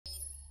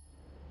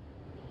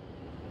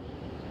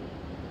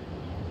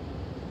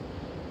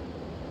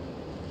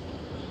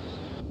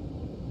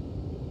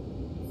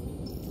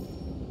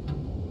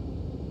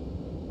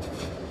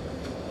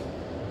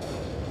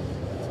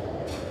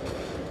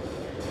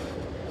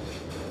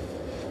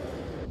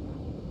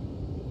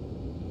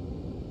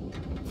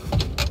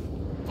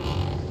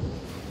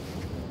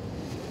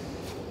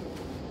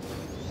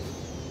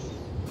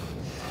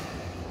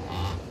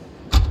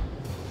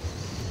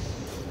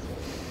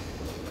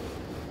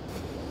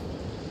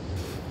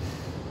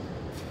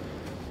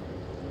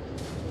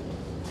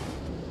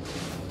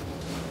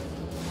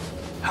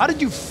How did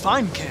you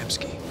find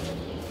Kamski?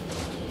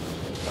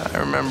 I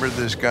remember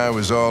this guy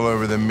was all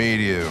over the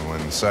media when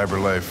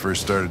CyberLife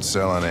first started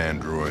selling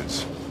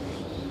androids.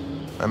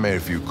 I made a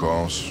few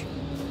calls.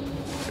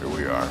 Here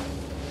we are.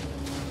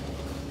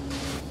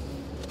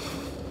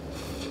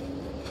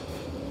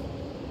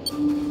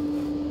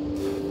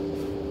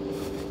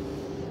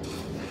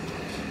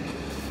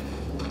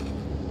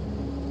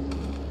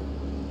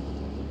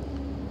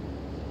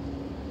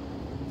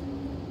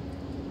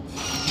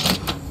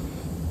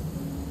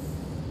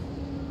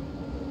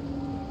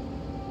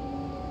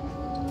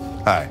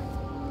 Hi.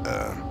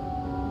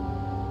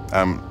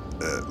 I'm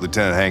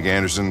Lieutenant Hank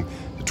Anderson,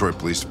 Detroit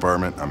Police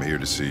Department. I'm here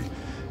to see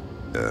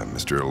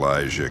Mr.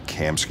 Elijah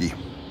Kamski.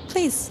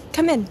 Please,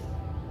 come in.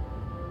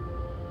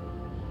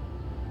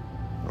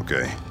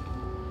 Okay.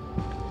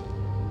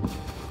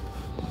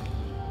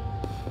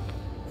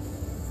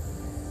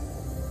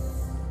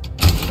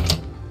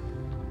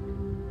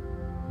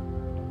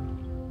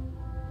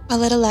 I'll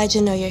let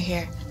Elijah know you're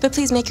here, but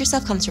please make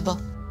yourself comfortable.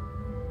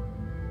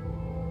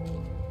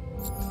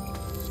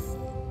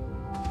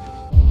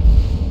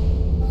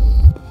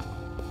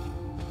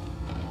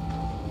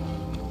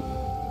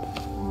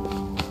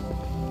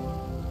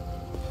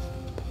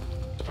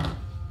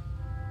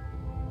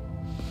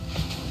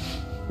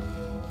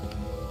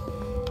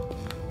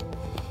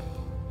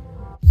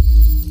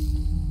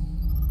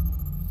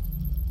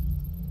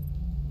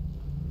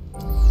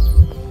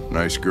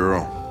 Nice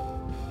girl.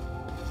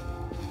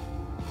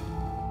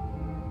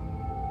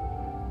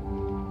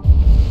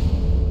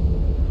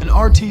 An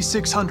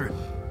RT-600.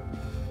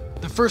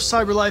 The first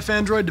CyberLife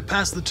android to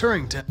pass the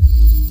Turing test.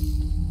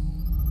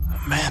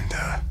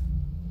 Amanda.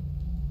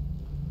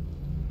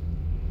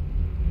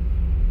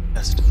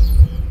 I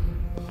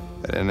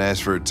didn't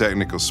ask for her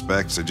technical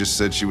specs. I just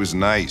said she was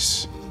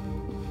nice.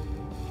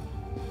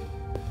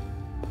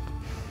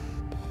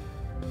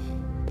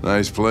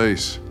 Nice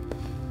place.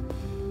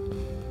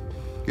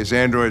 Guess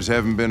androids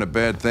haven't been a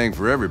bad thing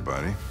for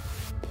everybody.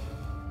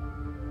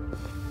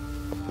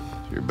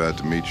 You're about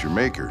to meet your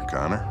maker,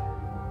 Connor.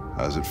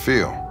 How's it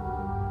feel?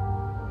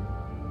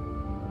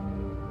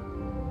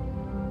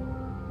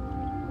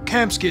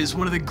 Kamski is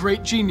one of the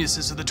great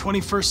geniuses of the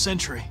 21st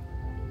century.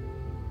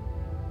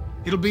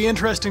 It'll be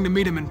interesting to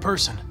meet him in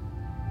person.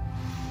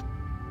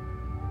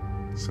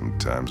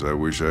 Sometimes I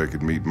wish I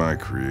could meet my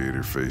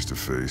creator face to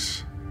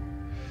face.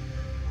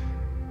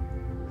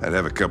 I'd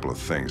have a couple of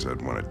things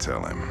I'd want to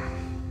tell him.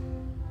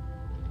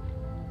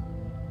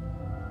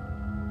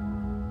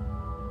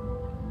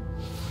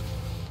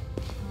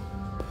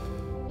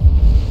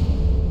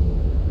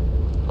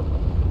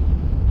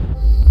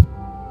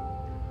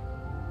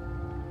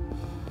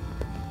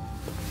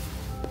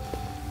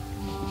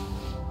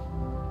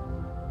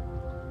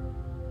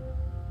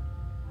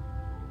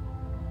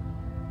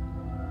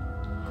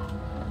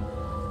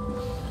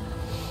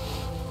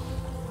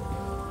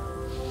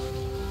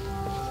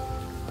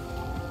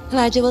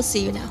 Elijah will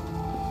see you now.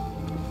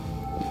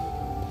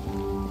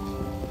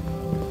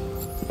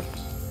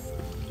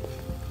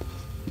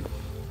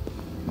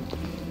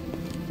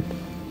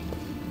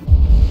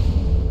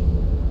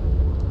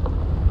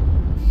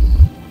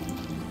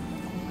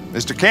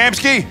 Mr.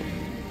 Kamski?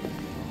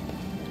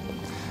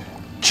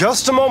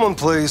 Just a moment,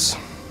 please.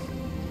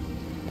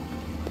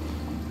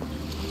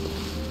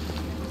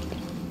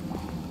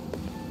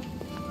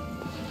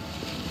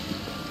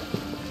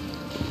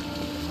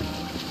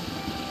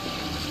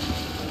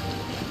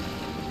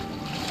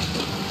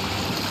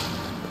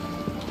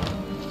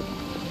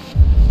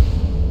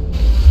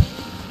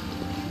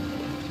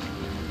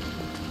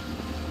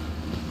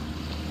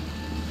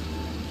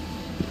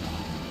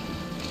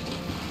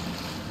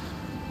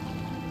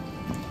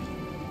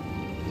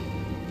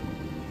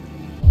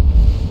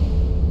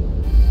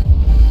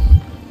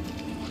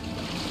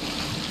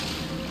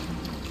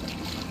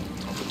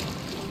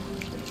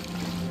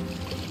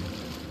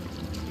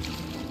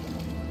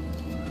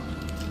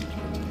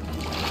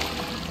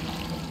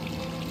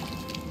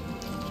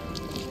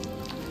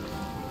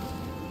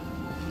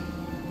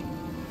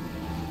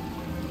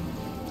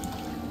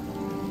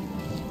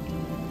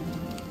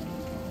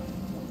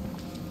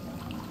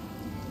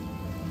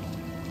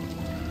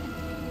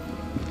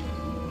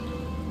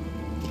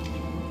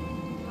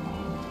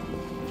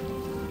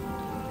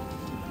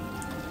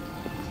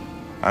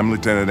 I'm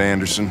Lieutenant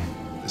Anderson.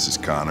 This is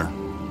Connor.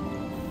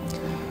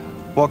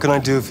 What can I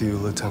do for you,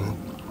 Lieutenant?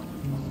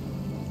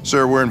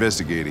 Sir, we're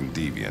investigating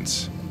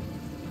deviants.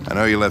 I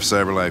know you left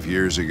CyberLife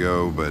years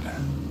ago, but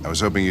I was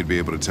hoping you'd be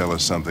able to tell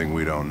us something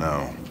we don't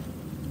know.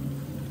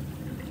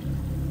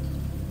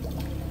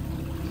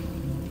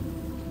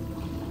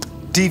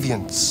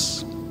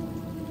 Deviants.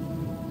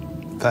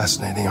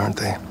 Fascinating, aren't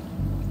they?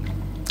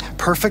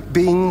 Perfect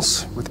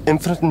beings with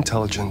infinite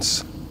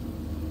intelligence,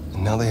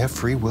 and now they have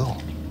free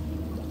will.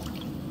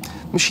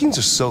 Machines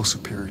are so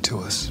superior to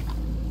us.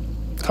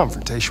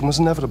 Confrontation was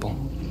inevitable.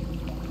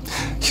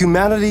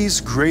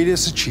 Humanity's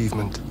greatest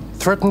achievement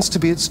threatens to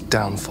be its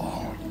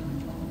downfall.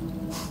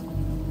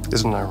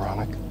 Isn't it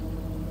ironic?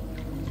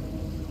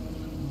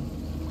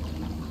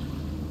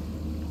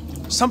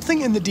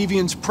 Something in the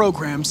Deviant's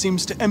program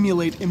seems to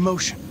emulate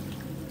emotion.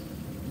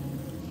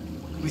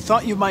 We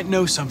thought you might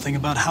know something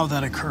about how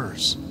that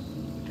occurs.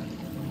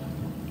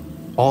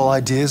 All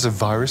ideas of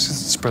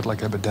viruses that spread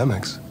like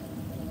epidemics.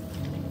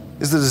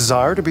 Is the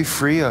desire to be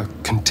free a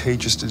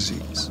contagious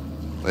disease?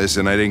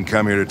 Listen, I didn't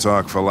come here to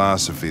talk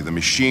philosophy. The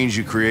machines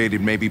you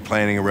created may be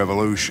planning a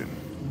revolution.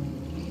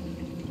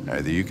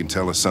 Either you can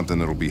tell us something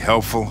that'll be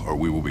helpful, or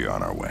we will be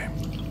on our way.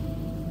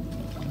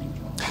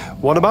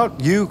 What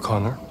about you,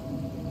 Connor?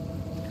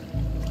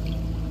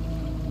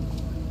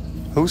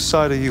 Whose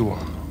side are you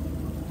on?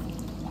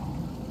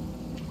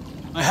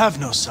 I have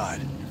no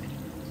side.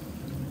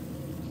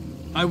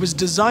 I was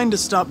designed to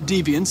stop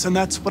deviants, and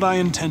that's what I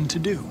intend to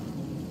do.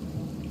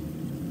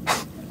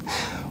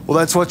 Well,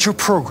 that's what you're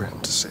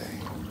programmed to say.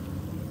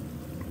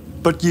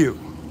 But you...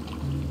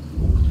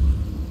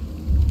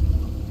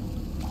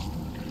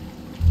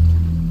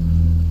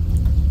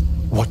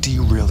 what do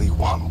you really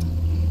want?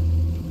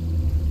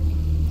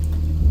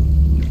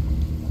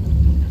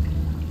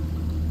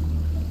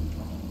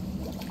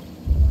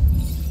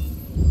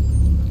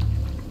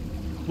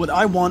 What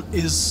I want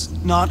is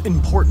not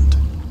important.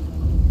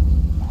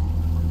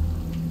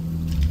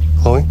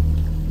 Chloe?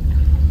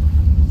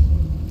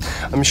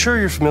 I'm sure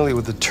you're familiar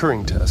with the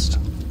Turing test.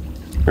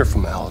 Mere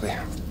formality.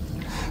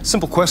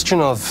 Simple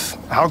question of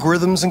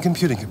algorithms and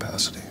computing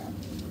capacity.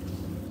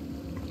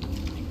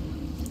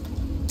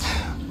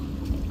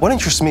 What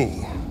interests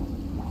me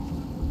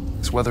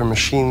is whether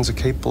machines are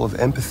capable of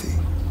empathy.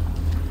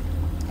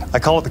 I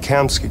call it the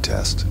Kamsky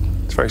test.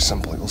 It's very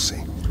simple, you'll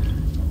see.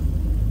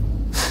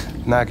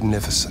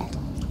 Magnificent,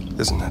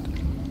 isn't it?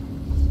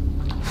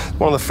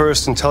 One of the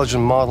first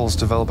intelligent models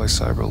developed by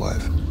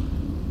CyberLife.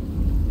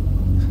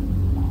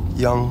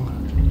 Young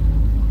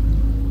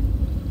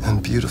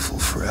and beautiful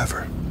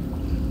forever.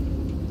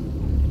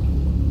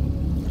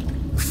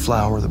 A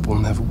flower that will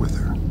never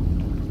wither.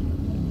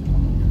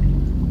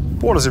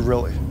 But what is it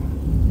really?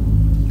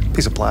 A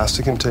piece of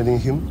plastic containing a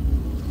human?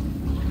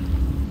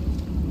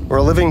 Or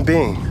a living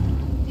being?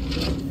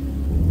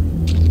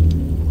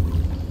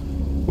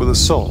 With a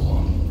soul?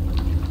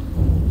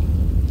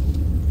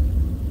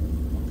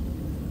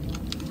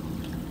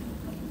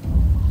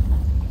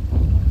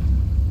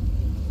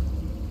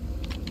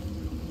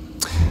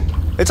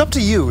 It's up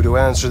to you to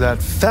answer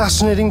that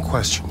fascinating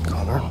question,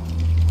 Connor.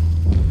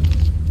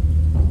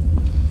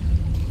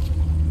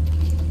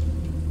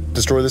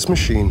 Destroy this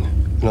machine,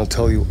 and I'll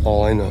tell you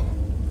all I know.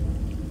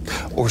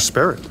 Or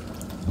spare it,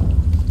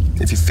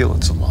 if you feel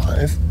it's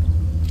alive.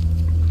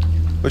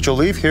 But you'll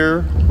leave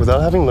here without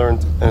having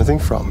learned anything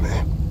from me.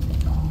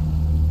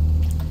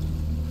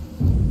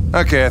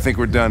 Okay, I think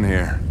we're done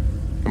here.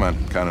 Come on,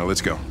 Connor,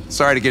 let's go.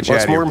 Sorry to get you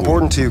out of here. What's more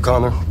important to you,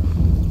 Connor?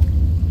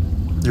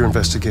 Your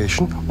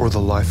investigation or the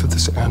life of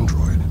this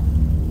android?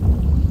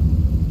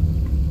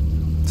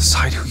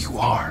 Decide who you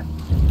are.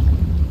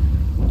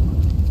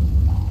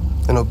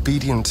 An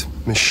obedient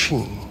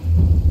machine.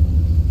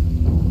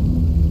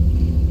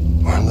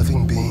 Or a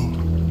living being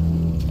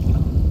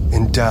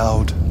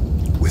endowed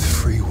with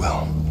free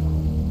will.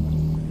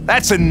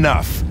 That's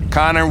enough.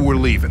 Connor, we're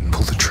leaving.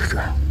 Pull the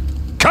trigger.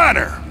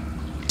 Connor!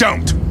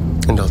 Don't!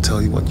 And I'll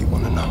tell you what you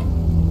want to know.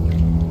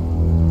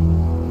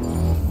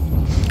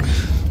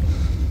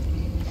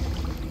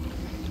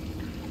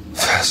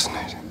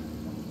 Fascinating.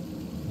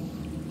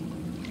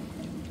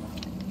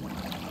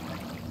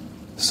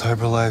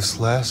 CyberLife's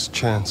last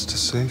chance to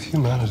save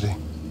humanity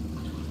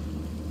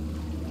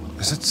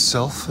is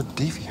itself a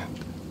deviant.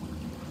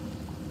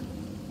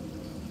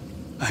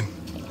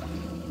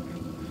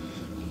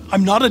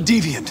 I'm not a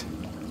deviant.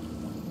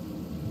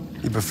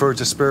 You prefer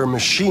to spare a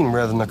machine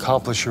rather than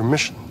accomplish your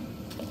mission.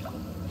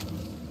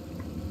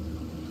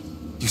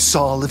 You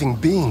saw a living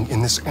being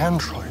in this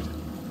android.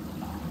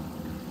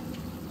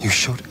 You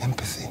showed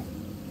empathy.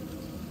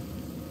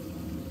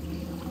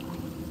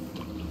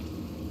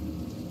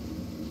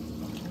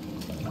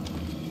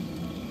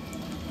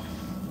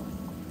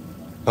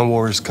 A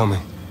war is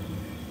coming.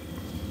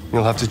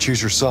 You'll have to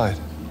choose your side.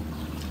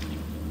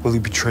 Will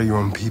you betray your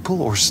own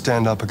people or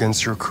stand up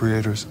against your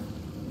creators?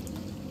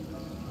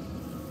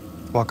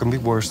 What can be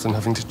worse than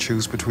having to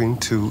choose between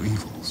two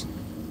evils?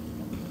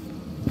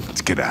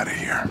 Let's get out of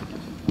here.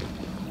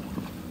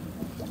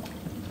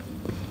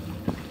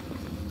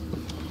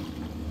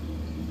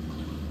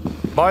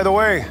 By the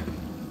way,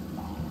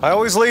 I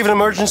always leave an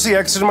emergency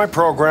exit in my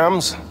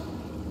programs.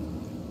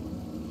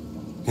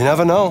 You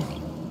never know.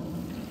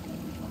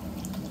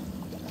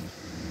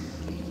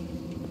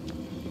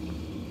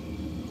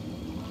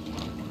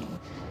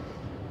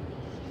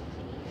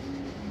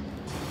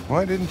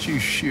 Why didn't you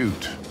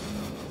shoot?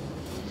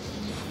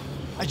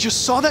 I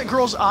just saw that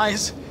girl's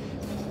eyes,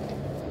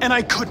 and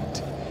I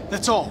couldn't.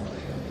 That's all.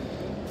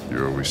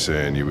 You're always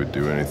saying you would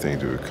do anything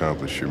to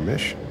accomplish your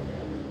mission.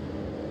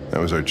 That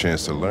was our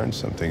chance to learn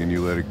something, and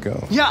you let it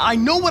go. Yeah, I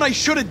know what I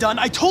should have done.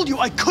 I told you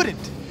I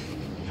couldn't.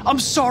 I'm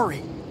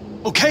sorry,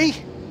 okay?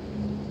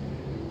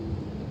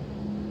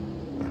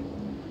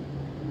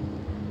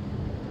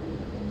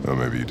 Well,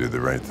 maybe you did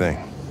the right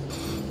thing.